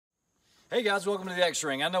Hey guys, welcome to the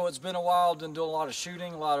X-Ring. I know it's been a while, been doing a lot of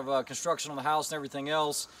shooting, a lot of construction on the house and everything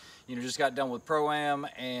else. You know, just got done with Pro-Am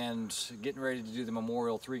and getting ready to do the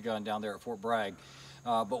Memorial 3-gun down there at Fort Bragg.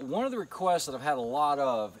 But one of the requests that I've had a lot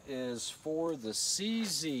of is for the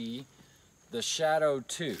CZ, the Shadow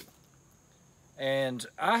 2. And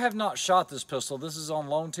I have not shot this pistol. This is on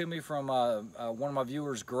loan to me from one of my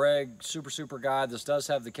viewers, Greg, super guy. This does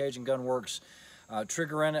have the Cajun Gunworks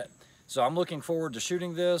trigger in it. So I'm looking forward to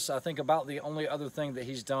shooting this. I think about the only other thing that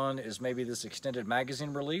he's done is maybe this extended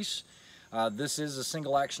magazine release. This is a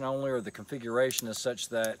single action only, or the configuration is such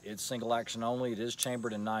that it's single action only. It is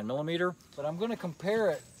chambered in 9mm. But I'm going to compare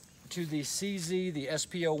it to the CZ, the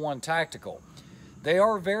SP01 Tactical. They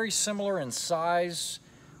are very similar in size,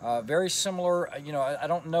 very similar, you know, I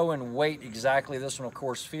don't know in weight exactly. This one, of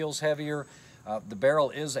course, feels heavier. The barrel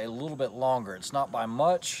is a little bit longer. It's not by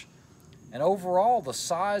much. And overall, the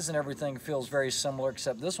size and everything feels very similar,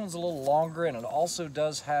 except this one's a little longer, and it also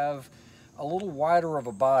does have a little wider of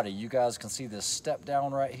a body. You guys can see this step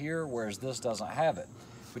down right here, whereas this doesn't have it.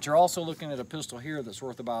 But you're also looking at a pistol here that's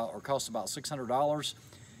worth about, or costs about $600.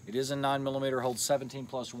 It is in 9mm, holds 17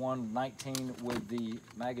 plus 1, 19 with the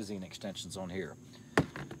magazine extensions on here.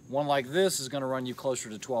 One like this is going to run you closer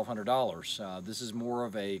to $1,200. This is more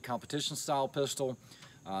of a competition style pistol,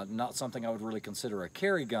 not something I would really consider a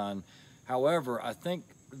carry gun. However, I think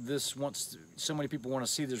so many people want to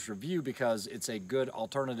see this review because it's a good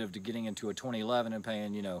alternative to getting into a 2011 and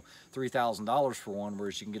paying, you know, $3,000 for one,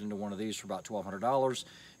 whereas you can get into one of these for about $1,200.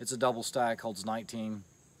 It's a double stack, holds 19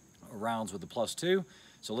 rounds with the +2.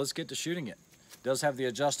 So let's get to shooting it. It does have the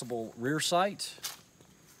adjustable rear sight.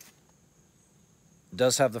 It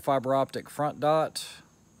does have the fiber optic front dot.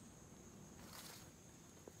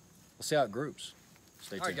 Let's see how it groups.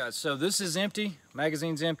 Stay tuned. All right, guys, so this is empty.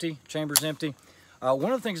 Magazine's empty. Chamber's empty.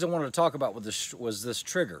 One of the things I wanted to talk about with this was this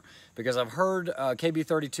trigger, because I've heard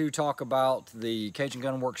KB32 talk about the Cajun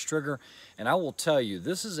Gunworks trigger, and I will tell you,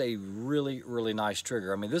 this is a really nice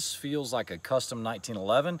trigger. I mean, this feels like a custom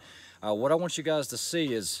 1911. What I want you guys to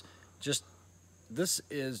see is this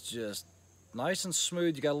is just nice and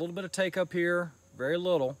smooth. You got a little bit of take up here, very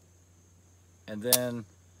little, and then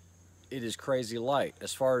it is crazy light.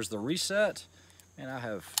 As far as the reset, and I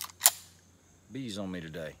have bees on me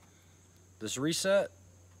today. This reset,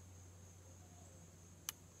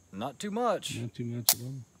 not too much. Not too much at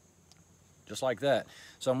all. Just like that.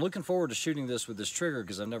 So I'm looking forward to shooting this with this trigger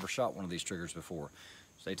because I've never shot one of these triggers before.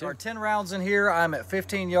 Stay tuned. There are 10 rounds in here. I'm at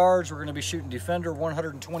 15 yards. We're going to be shooting Defender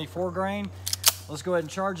 124 grain. Let's go ahead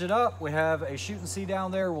and charge it up. We have a shoot and see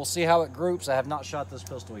down there. We'll see how it groups. I have not shot this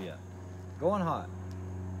pistol yet. Going hot.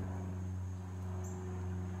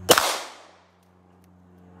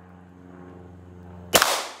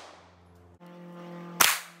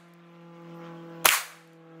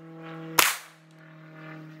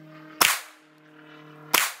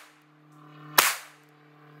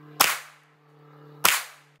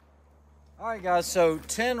 All right, guys, so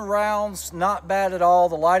 10 rounds, not bad at all.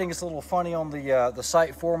 The lighting is a little funny on the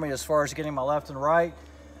sight for me as far as getting my left and right.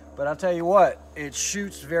 But I'll tell you what, it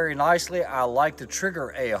shoots very nicely. I like the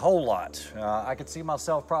trigger a whole lot. I could see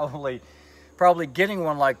myself probably getting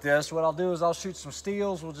one like this. What I'll do is I'll shoot some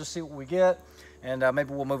steels. We'll just see what we get, and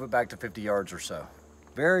maybe we'll move it back to 50 yards or so.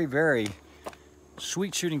 Very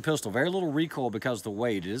sweet shooting pistol. Very little recoil because of the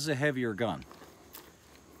weight. It is a heavier gun.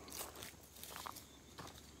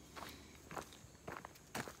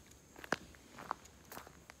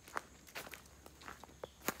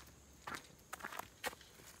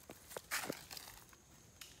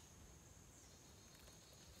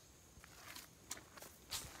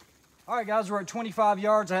 All right, guys, we're at 25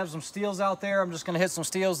 yards. I have some steels out there. I'm just going to hit some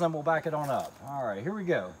steels, then we'll back it on up. All right, here we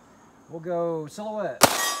go. We'll go silhouette.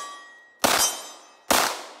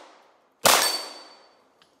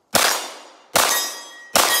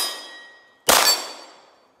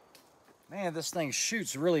 Man, this thing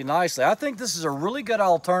shoots really nicely. I think this is a really good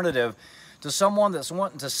alternative to someone that's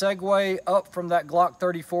wanting to segue up from that Glock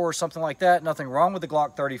 34 or something like that. Nothing wrong with the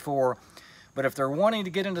Glock 34. But if they're wanting to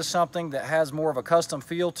get into something that has more of a custom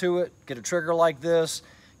feel to it, get a trigger like this,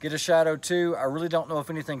 get a Shadow 2, I really don't know if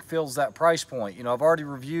anything fills that price point. You know, I've already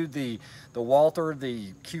reviewed the Walther,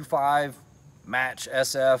 the Q5 Match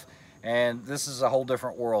SF, and this is a whole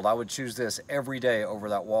different world. I would choose this every day over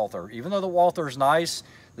that Walther. Even though the Walther's nice,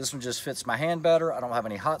 this one just fits my hand better. I don't have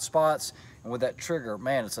any hot spots, and with that trigger,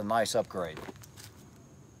 man, it's a nice upgrade.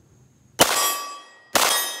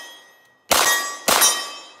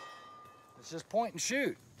 Just point and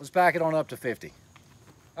shoot. Let's back it on up to 50.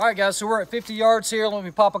 All right, guys, so we're at 50 yards here. Let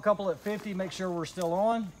me pop a couple at 50, make sure we're still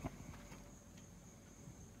on.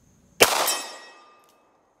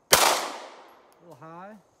 A little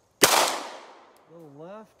high. A little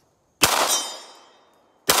left.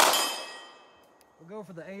 We'll go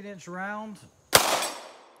for the 8-inch round.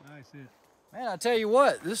 Nice hit. Man, I tell you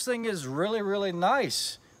what, this thing is really, really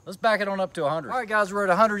nice. Let's back it on up to 100. All right, guys, we're at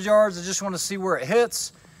 100 yards. I just want to see where it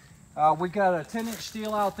hits. We've got a 10-inch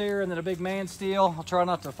steel out there and then a big man steel. I'll try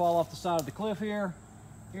not to fall off the side of the cliff here.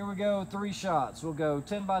 Here we go, 3 shots. We'll go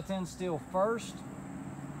 10 by 10 steel first.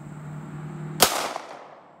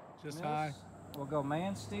 Just high. We'll go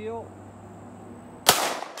man steel.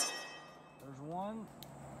 There's one.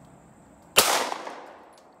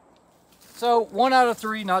 So 1 out of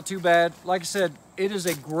 3, not too bad. Like I said, it is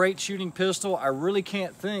a great shooting pistol. I really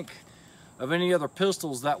can't think of any other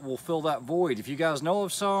pistols that will fill that void. If you guys know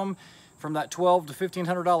of some from that $1,200 to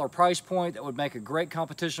 $1,500 price point that would make a great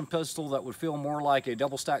competition pistol that would feel more like a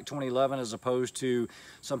double stack 2011 as opposed to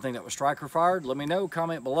something that was striker fired, let me know.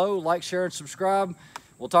 Comment below, like, share, and subscribe.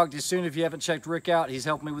 We'll talk to you soon. If you haven't checked Rick out, he's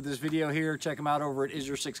helped me with this video here. Check him out over at Is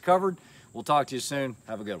Your Six Covered. We'll talk to you soon.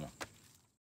 Have a good one.